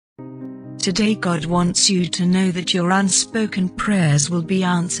Today God wants you to know that your unspoken prayers will be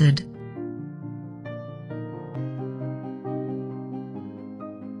answered.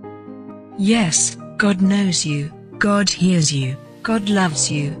 Yes, God knows you, God hears you, God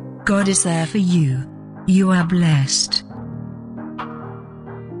loves you, God is there for you. You are blessed.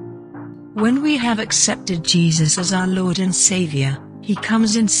 When we have accepted Jesus as our Lord and Savior, He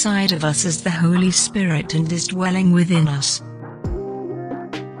comes inside of us as the Holy Spirit and is dwelling within us.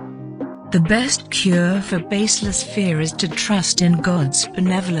 The best cure for baseless fear is to trust in God's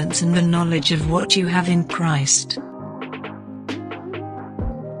benevolence and the knowledge of what you have in Christ.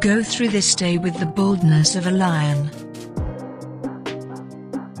 Go through this day with the boldness of a lion.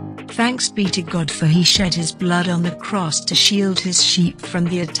 Thanks be to God, for He shed His blood on the cross to shield His sheep from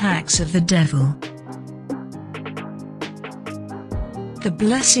the attacks of the devil. The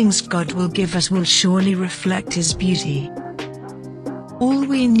blessings God will give us will surely reflect His beauty. All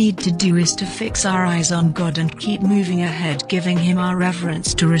we need to do is to fix our eyes on God and keep moving ahead, giving Him our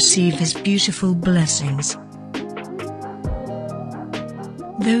reverence to receive His beautiful blessings.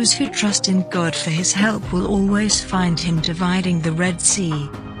 Those who trust in God for His help will always find Him dividing the Red Sea,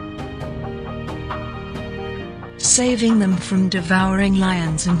 saving them from devouring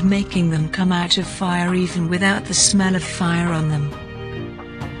lions and making them come out of fire even without the smell of fire on them.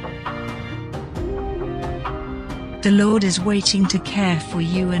 The Lord is waiting to care for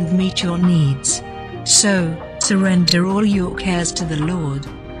you and meet your needs. So, surrender all your cares to the Lord.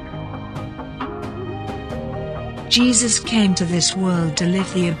 Jesus came to this world to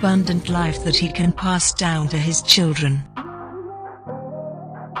live the abundant life that He can pass down to His children.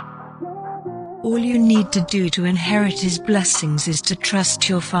 All you need to do to inherit His blessings is to trust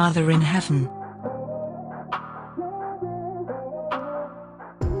your Father in heaven.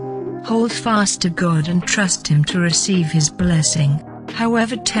 Hold fast to God and trust Him to receive His blessing,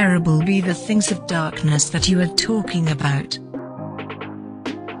 however terrible be the things of darkness that you are talking about.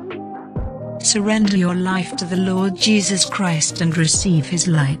 Surrender your life to the Lord Jesus Christ and receive His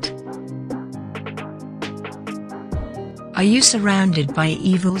light. Are you surrounded by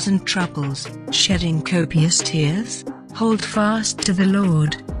evils and troubles, shedding copious tears? Hold fast to the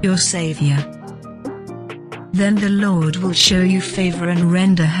Lord, your Savior. Then the Lord will show you favor and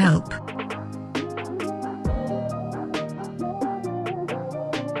render help.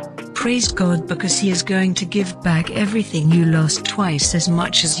 Praise God, because He is going to give back everything you lost twice as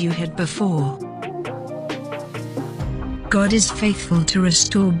much as you had before. God is faithful to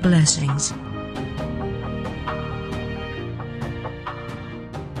restore blessings.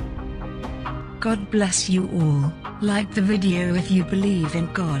 God bless you all. Like the video if you believe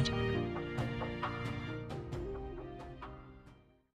in God.